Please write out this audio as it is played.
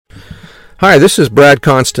Hi, this is Brad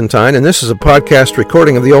Constantine, and this is a podcast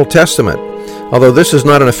recording of the Old Testament. Although this is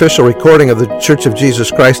not an official recording of the Church of Jesus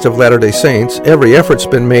Christ of Latter-day Saints, every effort's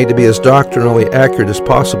been made to be as doctrinally accurate as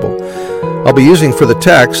possible. I'll be using for the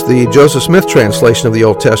text the Joseph Smith translation of the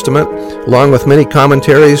Old Testament, along with many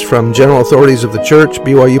commentaries from general authorities of the Church,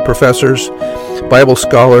 BYU professors, Bible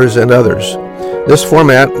scholars, and others. This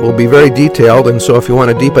format will be very detailed, and so if you want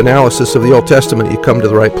a deep analysis of the Old Testament, you come to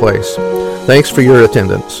the right place. Thanks for your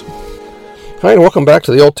attendance. Hi, and welcome back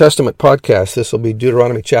to the Old Testament podcast. This will be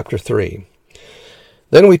Deuteronomy chapter 3.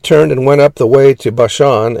 Then we turned and went up the way to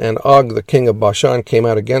Bashan, and Og the king of Bashan came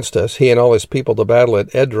out against us, he and all his people, to battle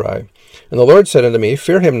at Edrei. And the Lord said unto me,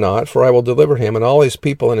 Fear him not, for I will deliver him and all his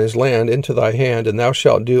people and his land into thy hand, and thou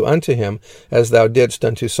shalt do unto him as thou didst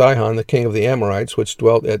unto Sihon the king of the Amorites, which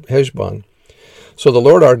dwelt at Heshbon. So the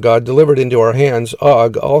Lord our God delivered into our hands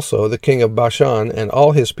Og also, the king of Bashan, and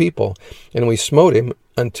all his people, and we smote him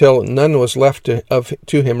until none was left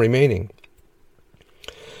to him remaining.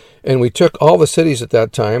 And we took all the cities at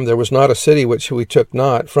that time. There was not a city which we took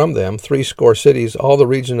not from them, 80 cities, all the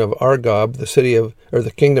region of Argob,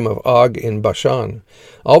 the kingdom of Og in Bashan.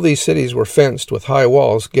 All these cities were fenced with high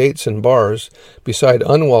walls, gates, and bars, beside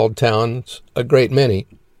unwalled towns, a great many.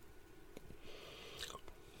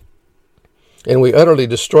 And we utterly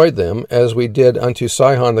destroyed them, as we did unto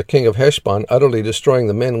Sihon the king of Heshbon, utterly destroying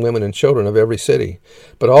the men, women, and children of every city.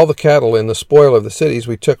 But all the cattle and the spoil of the cities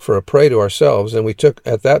we took for a prey to ourselves, and we took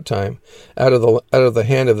at that time out of the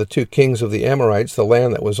hand of the 2 kings of the Amorites the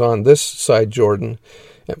land that was on this side Jordan,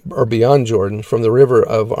 or beyond Jordan, from the river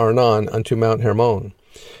of Arnon unto Mount Hermon,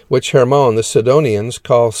 which Hermon the Sidonians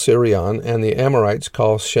call Sirion, and the Amorites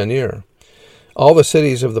call Shenir. All the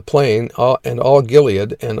cities of the plain, and all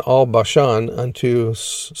Gilead, and all Bashan, unto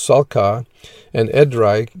Salcah, and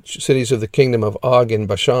Edrei, cities of the kingdom of Og in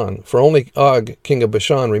Bashan. For only Og, king of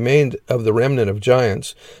Bashan, remained of the remnant of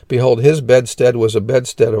giants. Behold, his bedstead was a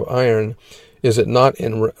bedstead of iron. Is it not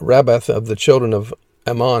in Rabbath of the children of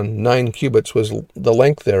Ammon? 9 cubits was the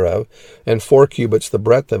length thereof, and 4 cubits the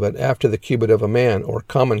breadth of it, after the cubit of a man, or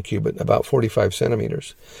common cubit, about 45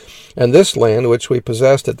 centimeters. And this land, which we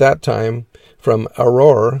possessed at that time, from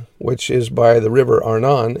Aror, which is by the river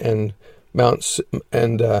Arnon, and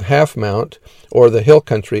half mount, or the hill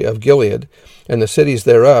country of Gilead, and the cities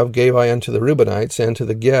thereof gave I unto the Reubenites and to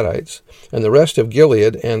the Gadites, and the rest of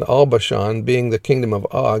Gilead and all Bashan, being the kingdom of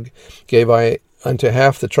Og, gave I unto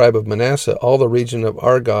half the tribe of Manasseh, all the region of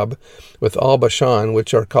Argob, with all Bashan,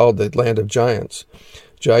 which are called the land of giants.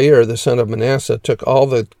 Jair, the son of Manasseh, took all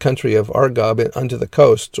the country of Argob unto the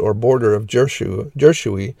coasts, or border of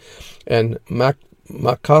Jershui, and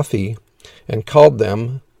Makathi, and called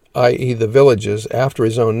them, i.e. the villages, after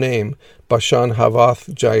his own name, Bashan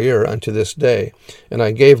Havoth Jair, unto this day. And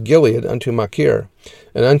I gave Gilead unto Machir.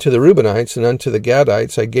 And unto the Reubenites and unto the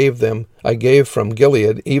Gadites I gave from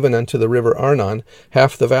Gilead, even unto the river Arnon,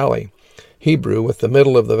 half the valley, Hebrew, with the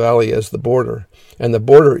middle of the valley as the border, and the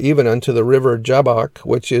border even unto the river Jabbok,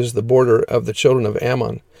 which is the border of the children of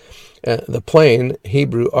Ammon. The plain,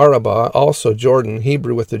 Hebrew, Arabah, also Jordan,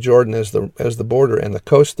 Hebrew, with the Jordan as the border, and the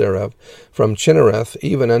coast thereof, from Chinnereth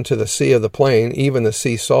even unto the sea of the plain, even the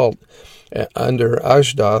sea salt, under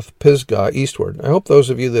Ashdoth, Pisgah, eastward. I hope those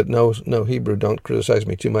of you that know Hebrew don't criticize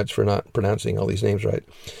me too much for not pronouncing all these names right.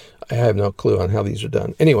 I have no clue on how these are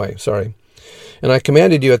done. Anyway, sorry. And I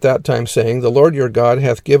commanded you at that time, saying, The Lord your God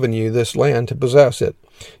hath given you this land to possess it.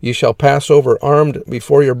 Ye shall pass over armed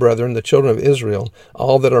before your brethren, the children of Israel,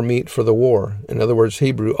 all that are meet for the war. In other words,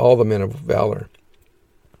 Hebrew, all the men of valor.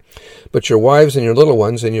 But your wives and your little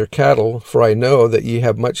ones and your cattle, for I know that ye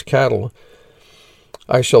have much cattle,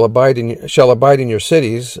 I shall abide in your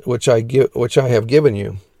cities, which I have given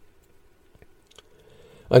you,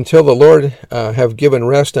 until the Lord have given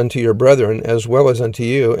rest unto your brethren, as well as unto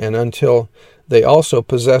you, and until they also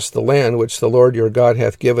possess the land which the Lord your God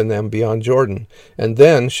hath given them beyond Jordan. And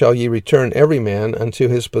then shall ye return every man unto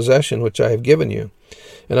his possession which I have given you.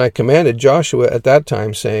 And I commanded Joshua at that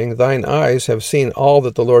time, saying, Thine eyes have seen all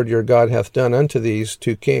that the Lord your God hath done unto these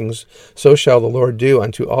 2 kings, so shall the Lord do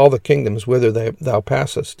unto all the kingdoms whither thou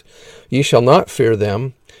passest. Ye shall not fear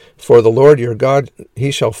them, for the Lord your God,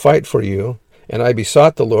 he shall fight for you. And I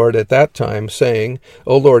besought the Lord at that time, saying,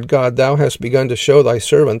 O Lord God, thou hast begun to show thy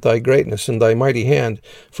servant thy greatness and thy mighty hand.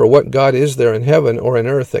 For what God is there in heaven or in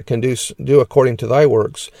earth that can do according to thy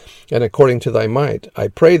works, and according to thy might? I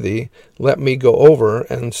pray thee, let me go over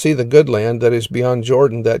and see the good land that is beyond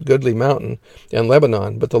Jordan, that goodly mountain, and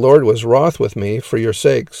Lebanon. But the Lord was wroth with me for your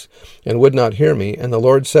sakes, and would not hear me. And the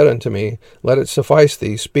Lord said unto me, Let it suffice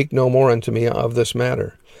thee, speak no more unto me of this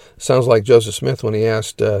matter. Sounds like Joseph Smith when he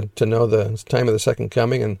asked to know the time of the second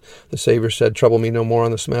coming, and the Savior said, "Trouble me no more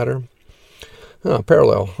on this matter."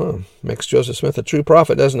 Parallel. Makes Joseph Smith a true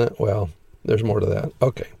prophet, doesn't it? Well, there's more to that.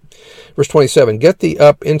 Okay. Verse 27, Get thee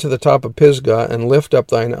up into the top of Pisgah, and lift up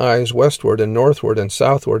thine eyes westward, and northward, and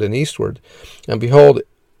southward, and eastward, and behold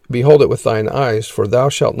it with thine eyes, for thou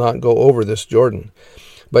shalt not go over this Jordan.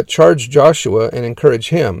 But charge Joshua, and encourage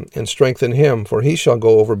him, and strengthen him, for he shall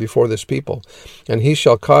go over before this people, and he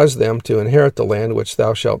shall cause them to inherit the land which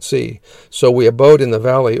thou shalt see. So we abode in the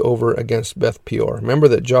valley over against Beth Peor. Remember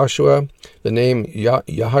that Joshua, the name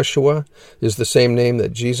Yahushua, is the same name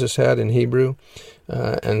that Jesus had in Hebrew.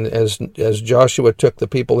 And as Joshua took the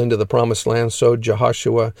people into the promised land, so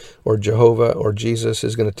Jehoshua or Jehovah or Jesus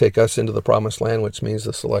is going to take us into the promised land, which means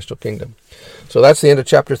the celestial kingdom. So that's the end of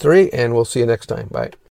chapter 3, and we'll see you next time. Bye.